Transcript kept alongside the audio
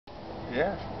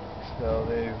Yeah. So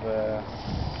they've...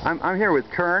 I'm here with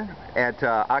Kern at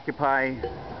Occupy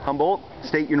Humboldt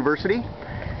State University.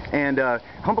 And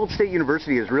Humboldt State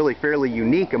University is really fairly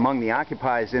unique among the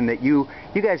occupies in that you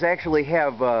guys actually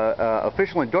have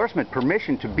official endorsement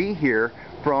permission to be here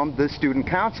from the student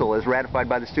council, as ratified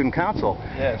by the student council.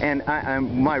 Yes. And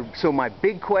so my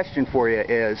big question for you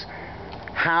is,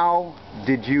 how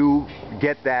did you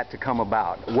get that to come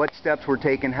about? What steps were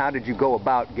taken? How did you go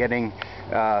about getting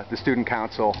the student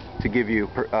council to give you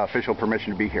official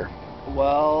permission to be here?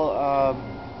 Well,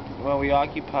 when we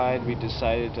occupied, we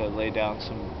decided to lay down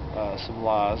some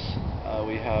laws.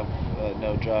 We have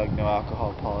no drug, no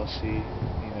alcohol policy,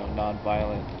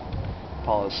 nonviolent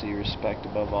policy, respect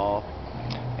above all,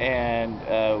 and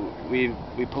we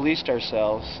policed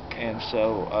ourselves, and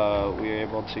so we were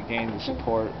able to gain the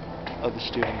support of the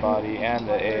student body and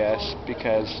the AS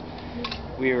because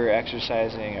we were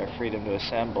exercising our freedom to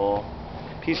assemble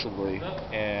peaceably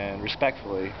and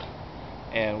respectfully.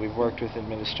 And we've worked with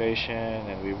administration,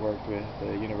 and we've worked with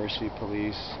the university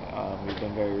police. We've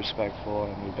been very respectful,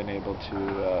 and we've been able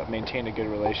to maintain a good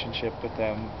relationship with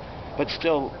them, but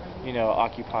still,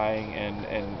 occupying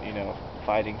and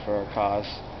fighting for our cause.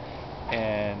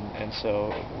 And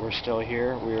so we're still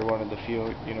here. We were one of the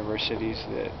few universities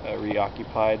that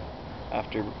reoccupied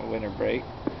after winter break.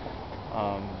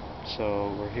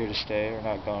 So we're here to stay. We're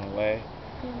not going away.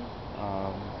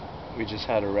 We just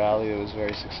had a rally that was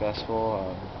very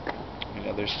successful.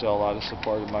 There's still a lot of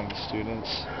support among the students.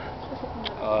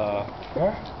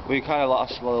 We kind of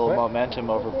lost a little momentum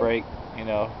over break,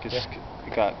 because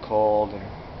it got cold and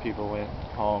people went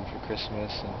home for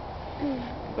Christmas.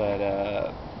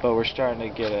 But we're starting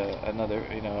to get another,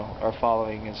 our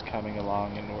following is coming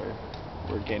along, and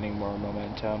we're gaining more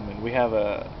momentum. And we have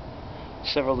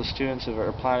several of the students that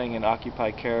are planning an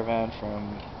Occupy caravan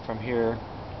from here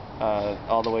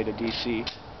all the way to DC,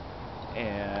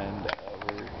 and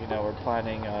we're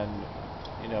planning on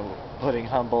putting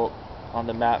Humboldt on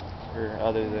the map for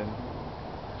other than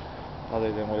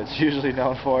what it's usually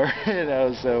known for.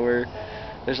 So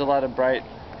there's a lot of bright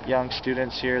young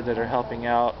students here that are helping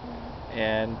out,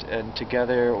 and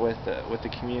together with the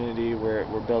community,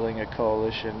 we're building a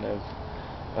coalition of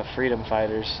freedom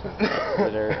fighters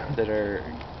that are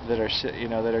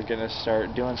going to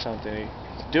start doing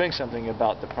something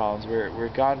about the problems.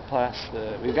 We've gotten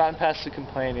past the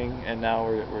complaining, and now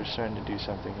we're starting to do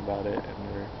something about it,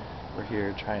 and we're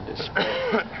here trying to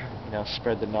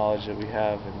spread the knowledge that we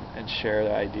have and share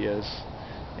the ideas,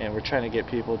 and we're trying to get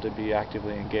people to be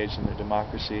actively engaged in their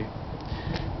democracy,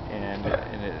 and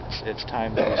it's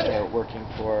time that we start working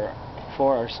for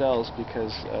ourselves,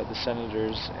 because the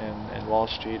senators and Wall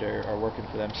Street are working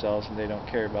for themselves, and they don't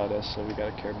care about us, so we got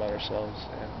to care about ourselves,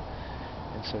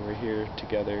 and so we're here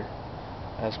together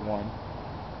as one,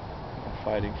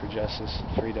 fighting for justice,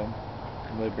 freedom,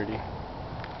 and liberty.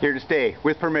 Here to stay,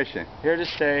 with permission. Here to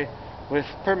stay, with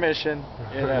permission.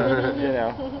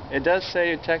 It does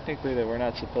say technically that we're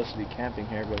not supposed to be camping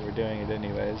here, but we're doing it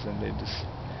anyways, and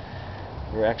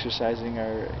we're exercising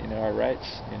our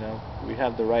rights. We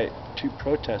have the right to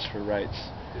protest for rights,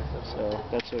 so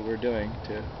that's what we're doing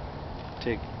to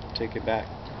take it back.